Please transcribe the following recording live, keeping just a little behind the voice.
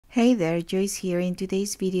Hey there, Joyce here. In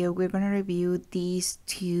today's video, we're going to review these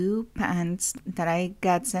two pants that I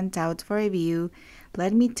got sent out for review.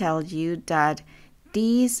 Let me tell you that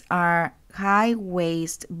these are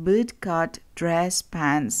high-waist bootcut dress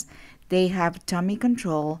pants. They have tummy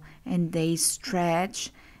control and they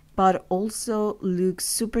stretch, but also look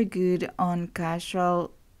super good on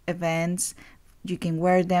casual events. You can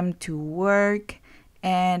wear them to work,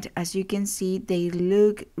 and as you can see, they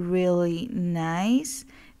look really nice.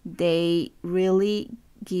 They really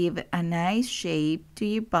give a nice shape to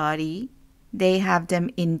your body. They have them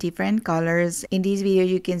in different colors. In this video,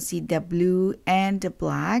 you can see the blue and the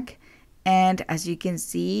black. And as you can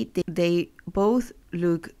see, they both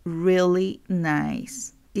look really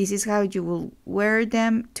nice. This is how you will wear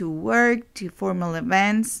them to work, to formal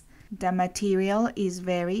events. The material is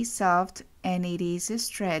very soft and it is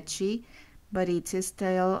stretchy, but it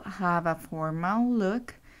still have a formal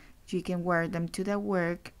look. You can wear them to the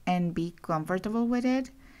work and be comfortable with it.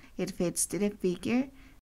 It fits to the figure.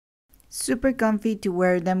 Super comfy to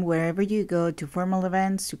wear them wherever you go, to formal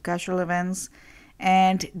events, to casual events,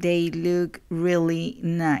 and they look really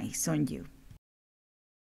nice on you.